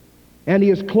green. And he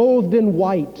is clothed in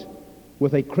white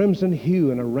with a crimson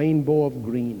hue and a rainbow of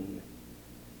green.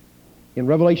 In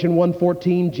Revelation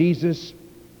 1:14, Jesus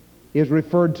is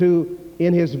referred to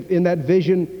in that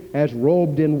vision as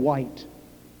robed in white.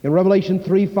 In Revelation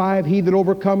 3:5, he that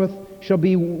overcometh shall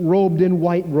be robed in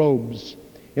white robes.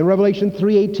 In Revelation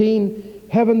 3:18,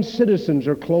 heaven's citizens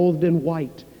are clothed in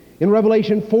white. In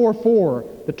Revelation 4:4,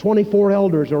 the 24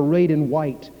 elders are arrayed in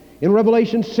white. In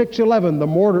Revelation 6:11, the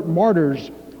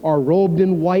martyrs are robed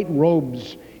in white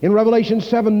robes. In Revelation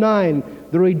 7:9,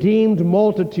 the redeemed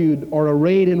multitude are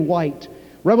arrayed in white.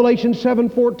 Revelation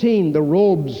 7:14, the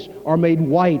robes are made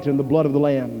white in the blood of the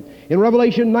Lamb. In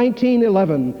Revelation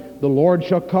 19:11, the Lord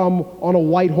shall come on a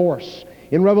white horse.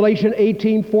 In Revelation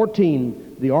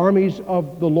 18:14, the armies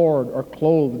of the Lord are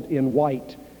clothed in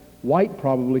white. White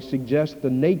probably suggests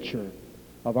the nature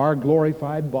of our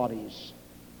glorified bodies.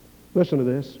 Listen to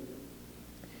this.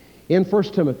 In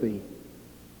 1 Timothy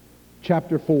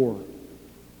chapter 4,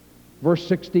 verse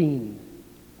 16,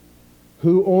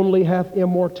 who only hath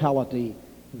immortality,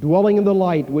 dwelling in the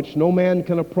light which no man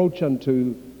can approach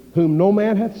unto, whom no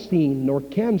man hath seen nor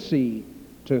can see,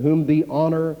 to whom the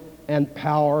honor and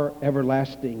power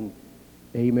everlasting.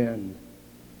 Amen.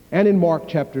 And in Mark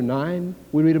chapter 9,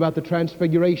 we read about the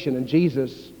transfiguration, and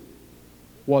Jesus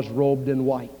was robed in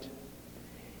white.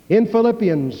 In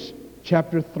Philippians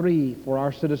chapter 3, for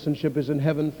our citizenship is in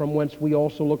heaven, from whence we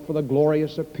also look for the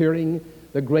glorious appearing,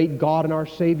 the great God and our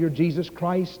Savior Jesus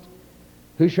Christ,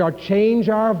 who shall change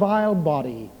our vile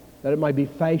body, that it might be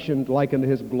fashioned like unto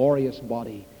his glorious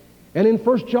body. And in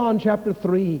 1 John chapter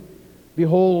 3,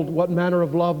 behold, what manner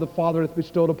of love the Father hath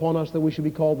bestowed upon us, that we should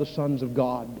be called the sons of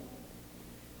God.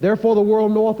 Therefore the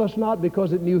world knoweth us not,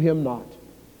 because it knew him not.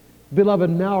 Beloved,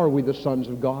 now are we the sons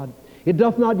of God. It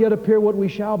doth not yet appear what we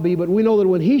shall be, but we know that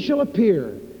when he shall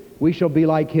appear, we shall be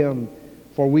like him,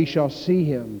 for we shall see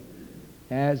him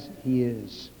as he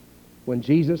is. When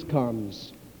Jesus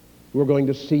comes, we're going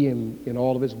to see him in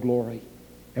all of his glory,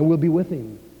 and we'll be with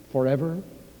him forever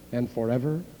and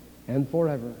forever and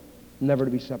forever, never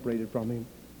to be separated from him.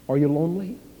 Are you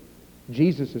lonely?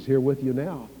 Jesus is here with you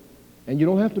now, and you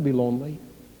don't have to be lonely.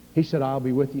 He said, I'll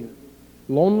be with you.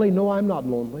 Lonely? No, I'm not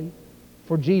lonely,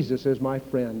 for Jesus is my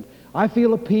friend. I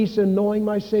feel a peace in knowing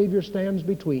my Savior stands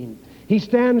between. He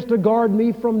stands to guard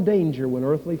me from danger when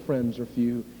earthly friends are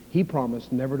few. He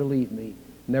promised never to leave me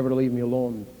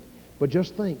alone. But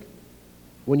just think,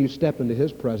 when you step into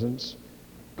his presence,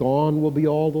 gone will be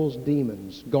all those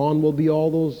demons. Gone will be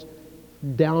all those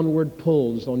downward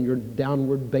pulls on your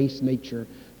downward base nature.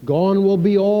 Gone will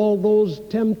be all those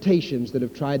temptations that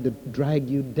have tried to drag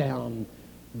you down.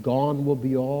 Gone will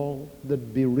be all the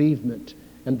bereavement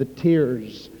and the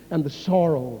tears and the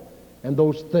sorrow and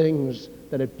those things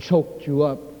that have choked you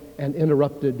up and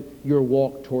interrupted your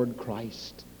walk toward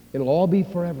Christ. It'll all be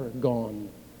forever gone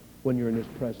when you're in his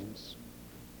presence.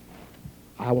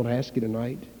 I want to ask you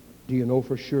tonight, do you know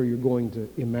for sure you're going to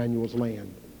Emmanuel's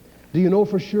land? Do you know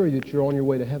for sure that you're on your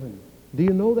way to heaven? Do you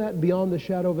know that beyond the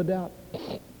shadow of a doubt?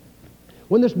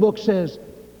 When this book says,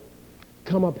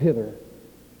 come up hither,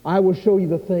 I will show you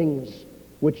the things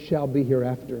which shall be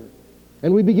hereafter.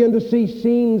 And we begin to see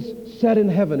scenes set in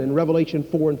heaven in Revelation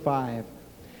 4 and 5.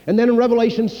 And then in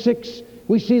Revelation 6,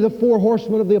 we see the four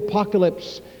horsemen of the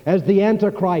apocalypse as the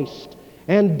Antichrist,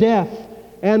 and death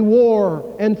and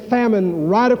war and famine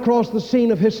right across the scene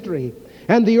of history.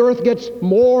 And the earth gets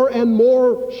more and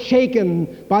more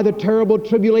shaken by the terrible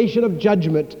tribulation of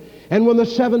judgment. And when the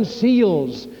seven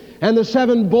seals and the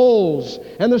seven bowls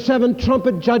and the seven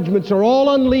trumpet judgments are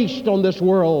all unleashed on this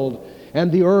world,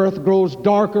 and the earth grows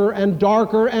darker and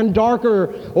darker and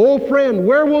darker, oh friend,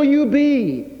 where will you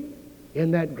be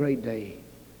in that great day?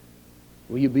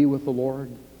 Will you be with the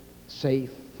Lord,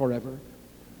 safe forever?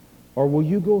 Or will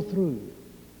you go through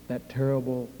that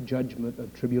terrible judgment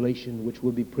of tribulation which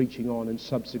we'll be preaching on in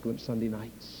subsequent Sunday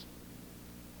nights?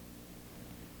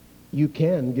 You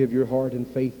can give your heart and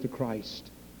faith to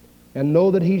Christ and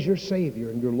know that he's your Savior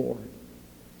and your Lord.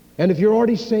 And if you're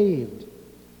already saved,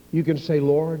 you can say,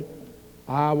 Lord,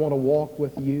 I want to walk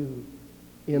with you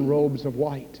in robes of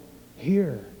white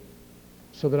here,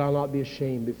 so that I'll not be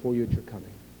ashamed before you at your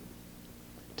coming.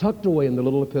 Tucked away in the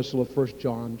little epistle of 1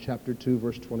 John chapter 2,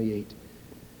 verse 28,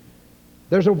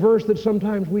 there's a verse that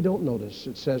sometimes we don't notice.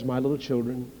 It says, my little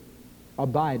children,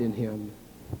 abide in him,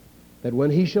 that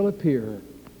when he shall appear,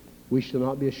 we shall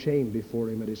not be ashamed before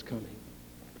him at his coming.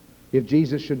 If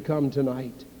Jesus should come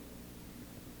tonight,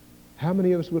 how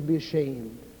many of us would be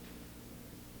ashamed?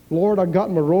 Lord, I've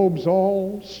gotten my robes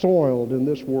all soiled in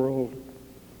this world.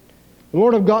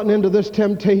 Lord, I've gotten into this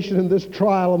temptation and this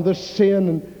trial and this sin,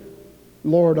 and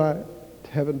Lord, I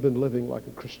haven't been living like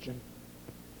a Christian.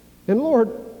 And Lord,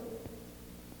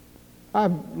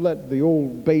 I've let the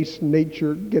old base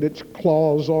nature get its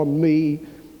claws on me,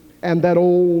 and that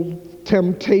old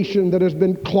temptation that has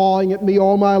been clawing at me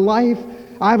all my life,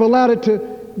 I've allowed it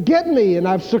to get me, and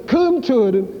I've succumbed to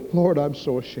it, and Lord, I'm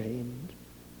so ashamed.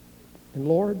 And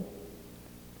Lord,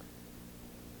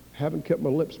 I haven't kept my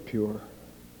lips pure.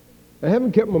 I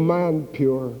haven't kept my mind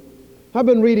pure. I've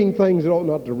been reading things that I ought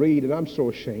not to read, and I'm so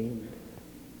ashamed.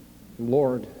 And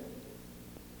Lord,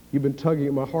 you've been tugging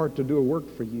at my heart to do a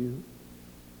work for you.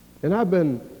 And I've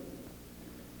been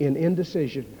in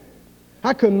indecision.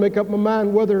 I couldn't make up my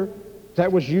mind whether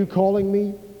that was you calling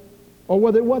me or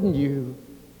whether it wasn't you.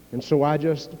 And so I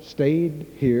just stayed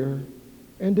here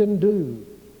and didn't do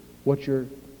what your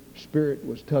Spirit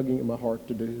was tugging at my heart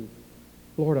to do.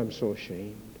 Lord, I'm so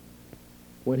ashamed.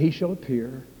 When he shall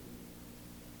appear,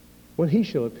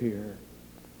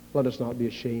 let us not be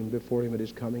ashamed before him at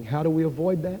his coming. How do we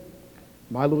avoid that?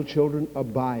 My little children,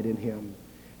 abide in him.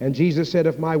 And Jesus said,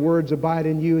 if my words abide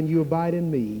in you and you abide in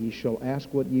me, ye shall ask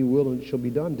what ye will and it shall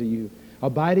be done to you.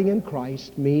 Abiding in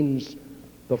Christ means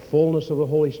the fullness of the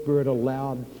Holy Spirit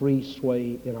allowed free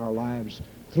sway in our lives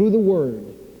through the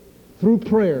Word, through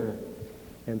prayer,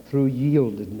 and through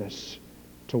yieldedness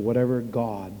to whatever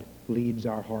God leads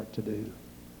our heart to do.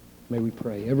 May we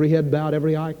pray. Every head bowed,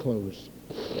 every eye closed.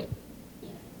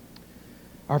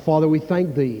 Our Father, we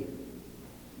thank Thee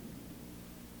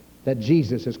that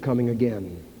Jesus is coming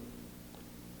again.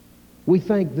 We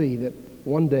thank Thee that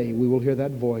one day we will hear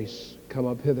that voice, come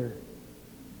up hither.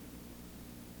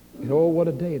 And oh, what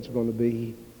a day it's going to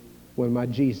be when my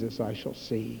Jesus I shall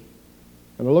see.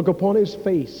 And I look upon His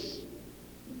face,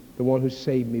 the one who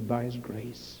saved me by His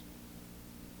grace.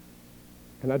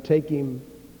 And I take Him,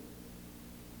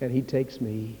 and He takes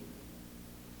me,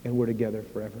 and we're together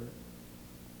forever.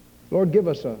 Lord, give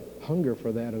us a hunger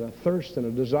for that, and a thirst and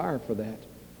a desire for that.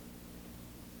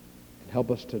 And help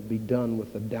us to be done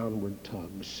with the downward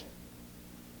tugs.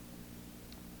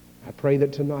 I pray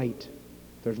that tonight,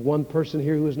 if there's one person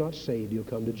here who is not saved, you'll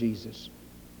come to Jesus.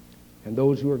 And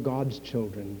those who are God's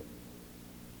children,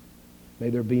 may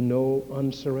there be no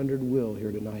unsurrendered will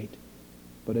here tonight,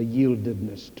 but a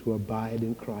yieldedness to abide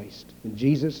in Christ. In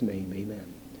Jesus' name,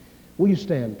 amen. Will you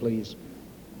stand, please?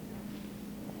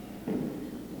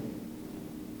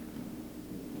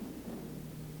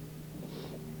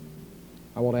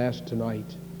 I want to ask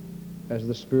tonight, as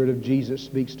the Spirit of Jesus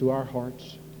speaks to our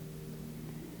hearts,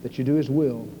 that you do His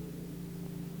will.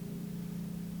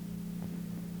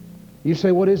 You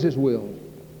say, what is His will?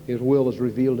 His will is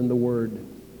revealed in the Word.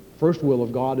 First will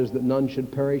of God is that none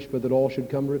should perish, but that all should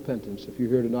come to repentance. If you're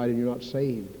here tonight and you're not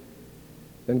saved,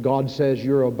 then God says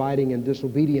you're abiding in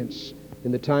disobedience.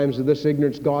 In the times of this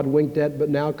ignorance God winked at, but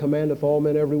now commandeth all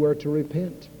men everywhere to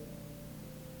repent.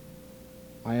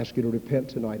 I ask you to repent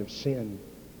tonight of sin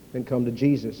and come to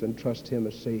Jesus and trust Him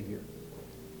as Savior.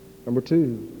 Number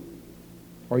two,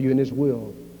 are you in His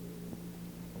will?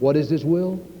 What is His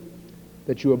will?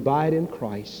 That you abide in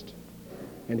Christ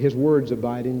and His words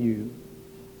abide in you,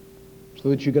 so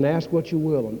that you can ask what you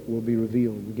will and it will be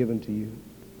revealed and given to you.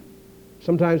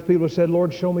 Sometimes people have said,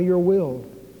 Lord, show me your will.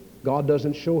 God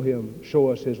doesn't show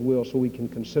us His will so we can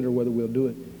consider whether we'll do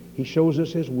it. He shows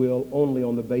us His will only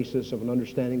on the basis of an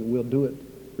understanding that we'll do it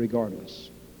regardless.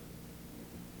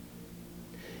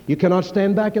 You cannot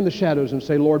stand back in the shadows and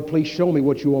say, Lord, please show me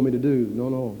what you want me to do.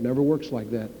 No, it never works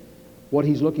like that. What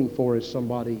He's looking for is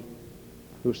somebody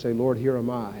who will say, Lord, here am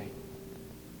I.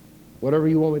 Whatever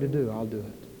you want me to do, I'll do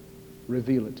it.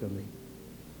 Reveal it to me.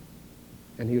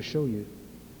 And He'll show you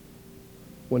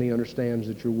when He understands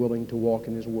that you're willing to walk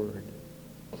in His Word.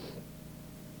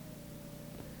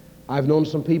 I've known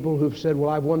some people who've said, well,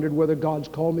 I've wondered whether God's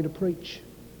called me to preach.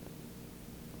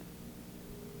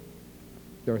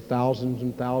 There are thousands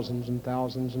and thousands and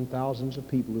thousands and thousands of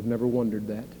people who've never wondered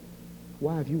that.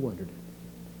 Why have you wondered it?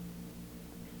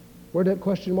 Where'd that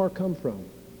question mark come from?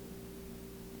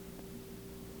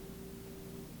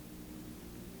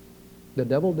 The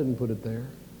devil didn't put it there.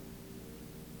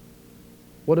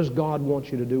 What does God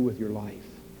want you to do with your life?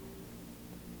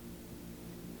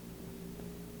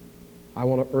 I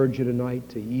want to urge you tonight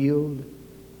to yield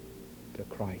to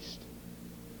Christ.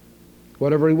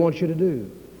 Whatever He wants you to do,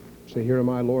 say, here am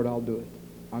I, Lord, I'll do it.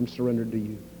 I'm surrendered to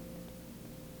you.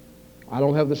 I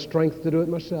don't have the strength to do it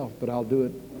myself, but I'll do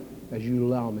it as you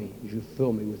allow me, as you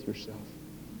fill me with yourself.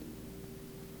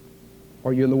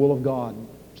 Are you in the will of God?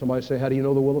 Somebody say, how do you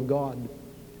know the will of God?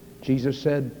 Jesus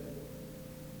said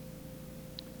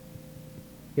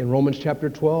in Romans chapter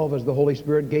 12, as the Holy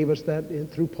Spirit gave us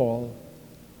that through Paul,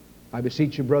 I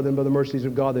beseech you, brethren, by the mercies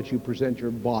of God, that you present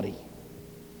your body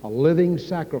a living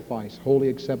sacrifice, wholly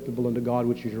acceptable unto God,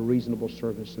 which is your reasonable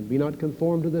service. And be not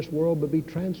conformed to this world, but be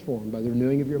transformed by the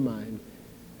renewing of your mind,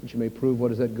 that you may prove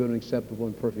what is that good and acceptable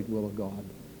and perfect will of God.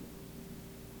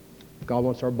 God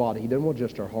wants our body. He doesn't want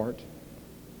just our heart.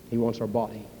 He wants our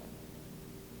body.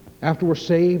 After we're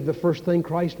saved, the first thing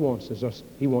Christ wants is us.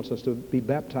 He wants us to be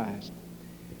baptized.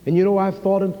 And you know, I've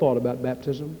thought about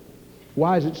baptism.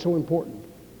 Why is it so important?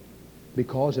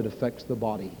 Because it affects the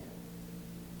body.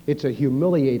 It's a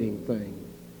humiliating thing.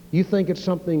 You think it's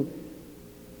something,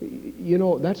 you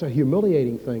know, that's a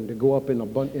humiliating thing to go up in a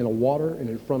water and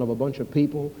in front of a bunch of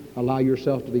people, allow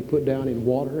yourself to be put down in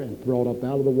water and brought up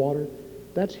out of the water.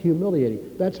 That's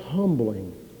humiliating. That's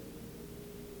humbling.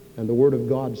 And the Word of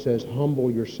God says,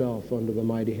 humble yourself under the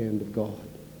mighty hand of God.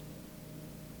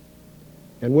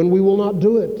 And when we will not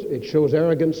do it, it shows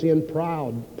arrogancy and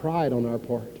pride on our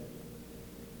part.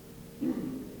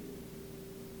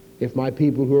 If my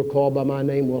people who are called by my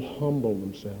name will humble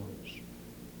themselves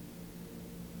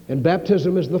And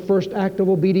baptism is the first act of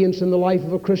obedience in the life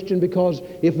of a Christian, because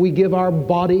if we give our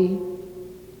body,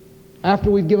 after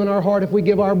we've given our heart, if we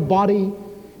give our body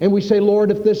and we say,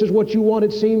 Lord, if this is what you want,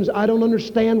 it seems I don't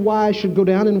understand why I should go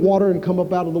down in water and come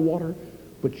up out of the water,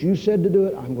 but you said to do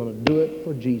it, I'm going to do it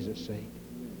for Jesus' sake.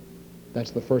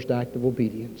 That's the first act of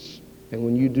obedience. And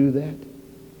when you do that,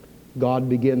 God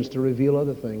begins to reveal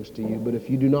other things to you. But if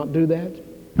you do not do that,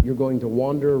 you're going to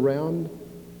wander around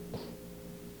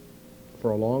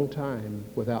for a long time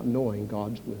without knowing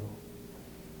God's will.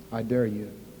 I dare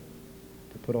you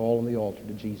to put all on the altar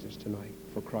to Jesus tonight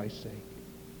for Christ's sake.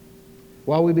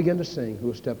 While we begin to sing, who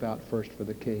will step out first for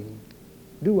the King?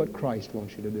 Do what Christ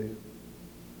wants you to do.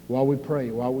 While we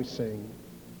pray, while we sing,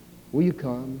 will you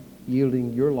come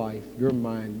yielding your life, your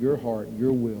mind, your heart,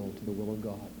 your will to the will of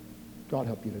God? God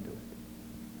help you to do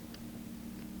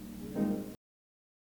it.